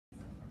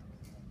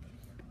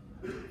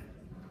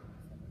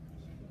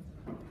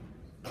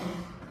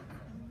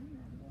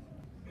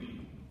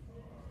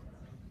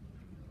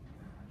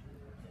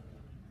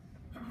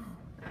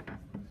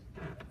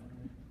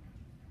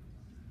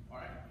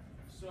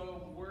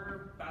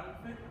we're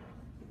BattleFit.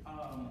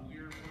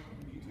 We're from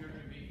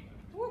UTRGB.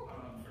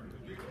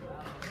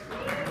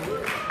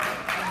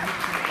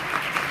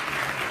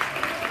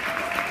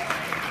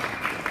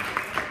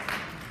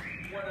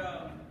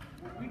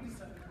 What we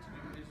decided to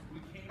do is we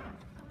came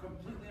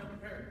completely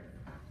unprepared.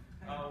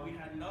 We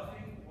had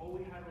nothing. All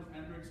we had was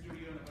Android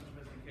Studio and a bunch of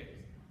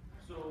SDKs.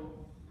 So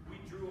we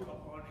drew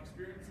upon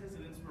experiences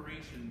and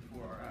inspiration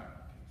for our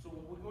app. So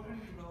what we go ahead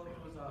and develop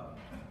was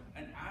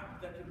an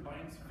app that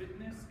combines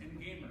fitness and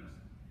gamers.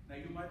 Now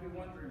you might be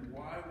wondering,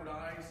 why would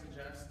I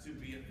suggest to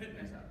be a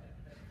fitness app?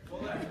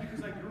 Well, that's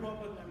because I grew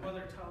up with my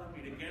mother telling me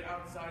to get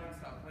outside and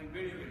stop playing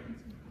video games.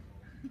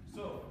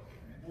 So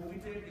what we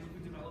did is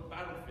we developed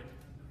BattleFit.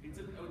 It's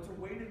a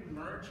way to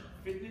merge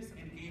fitness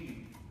and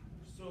gaming.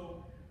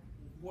 So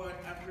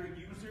after a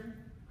user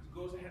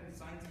goes ahead and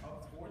signs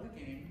up for the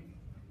game,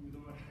 we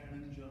go ahead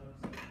and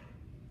just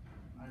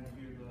add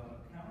here the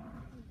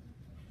account.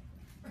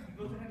 He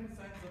goes ahead and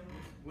signs up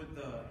with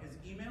his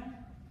email,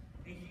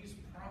 and he's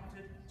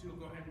prompted to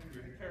go ahead and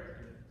create a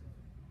character.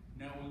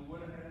 Now we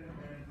went ahead and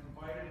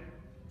provided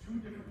two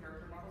different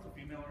character models, a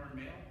female or a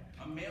male.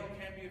 A male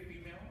can be a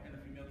female, and a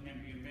female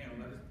can be a male.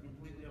 That is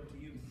completely up to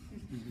you.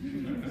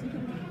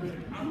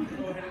 I'm going to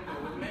go ahead and go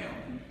with male.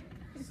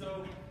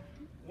 So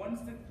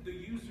once the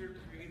user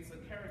creates a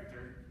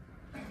character,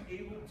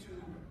 he's able to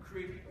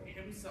create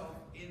himself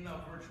in the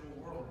virtual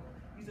world.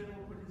 He's able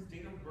to put his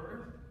date of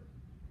birth,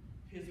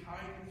 his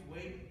height, his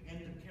weight, and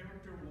the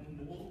character will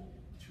mold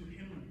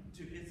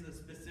to his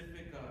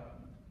specific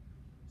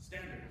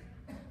standards.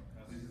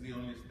 Now, this is the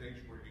only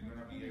stage where you're going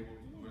to be able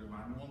to do it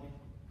manually.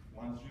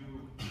 Once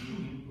you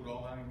input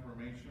all that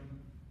information,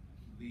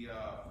 the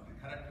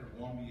character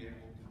won't be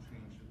able to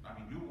change it. I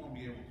mean, you won't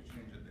be able to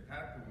change it. The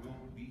character will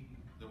be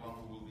the one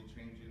who will be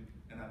changing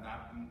and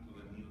adapting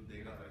to the new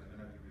data that is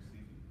going to be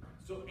receiving.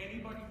 So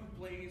anybody who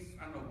plays,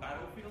 I don't know,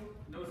 Battlefield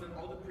knows that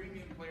all the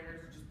premium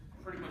players just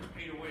pretty much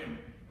pay to win.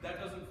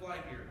 That doesn't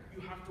fly here. You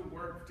have to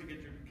work to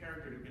get your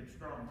character to get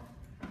strong.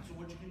 So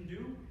what you can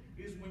do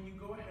is when you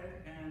go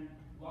ahead and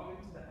log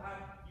into the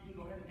app, you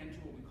can go ahead and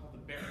enter what we call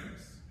the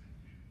barracks.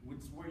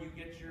 It's where you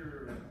get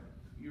your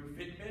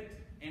Fitbit,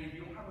 and if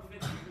you don't have a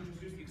Fitbit, you can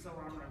just use the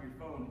accelerometer on your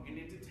phone, and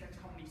it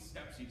detects how many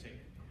steps you take.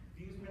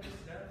 If you use many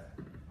steps,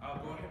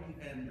 go ahead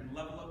and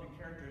level up your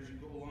character as you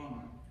go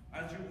along.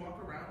 As you walk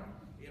around,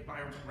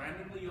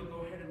 randomly you'll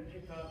go ahead and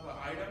pick up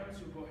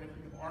items, you'll go ahead and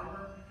pick up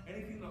armor,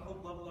 anything to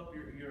help level up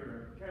your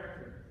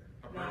character.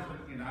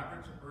 In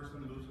average, a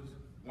person loses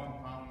 1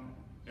 pound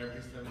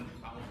every 70,000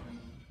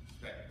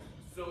 steps.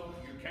 So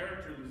your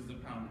character loses a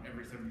pound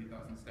every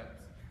 70,000 steps.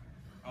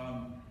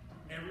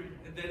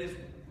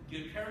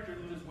 Your character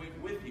loses weight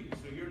with you,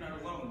 so you're not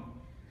alone.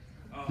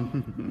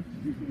 You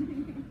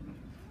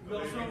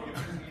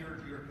see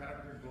your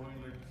character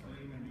going like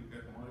slim and you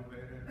get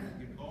motivated and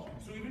keep going.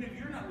 So even if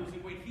you're not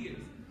losing weight, he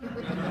is. We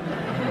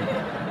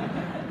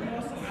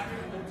also added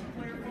a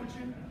multiplayer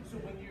function, so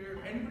when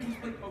anybody who's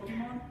played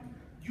Pokemon,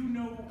 you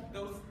know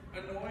those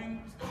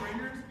annoying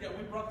trainers? Yeah,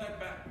 we brought that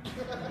back.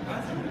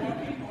 As you're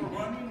walking or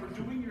running or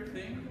doing your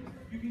thing,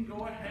 you can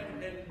go ahead and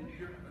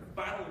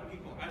battle with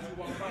people as you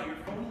walk by. Your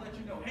phone will let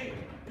you know, hey,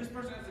 this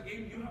person has the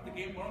game, you have the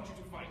game, why don't you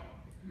two fight?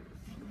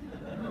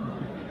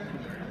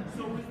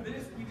 So with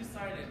this, we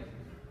decided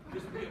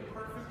this would be a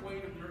perfect way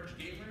to merge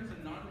gamers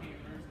and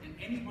non-gamers, and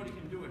anybody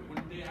can do it.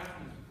 When they ask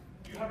me,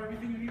 do you have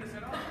everything you need to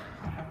set up?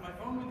 I have my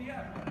phone with the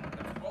app.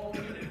 That's all we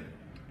needed.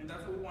 And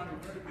that's what we wanted.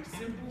 We wanted to be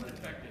simple and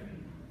effective.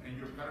 And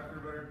your character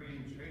better be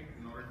in shape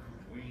in order to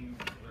win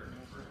their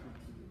person.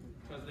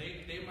 Because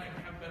they might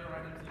have better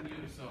items than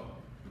you, so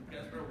you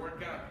guys better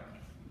work out.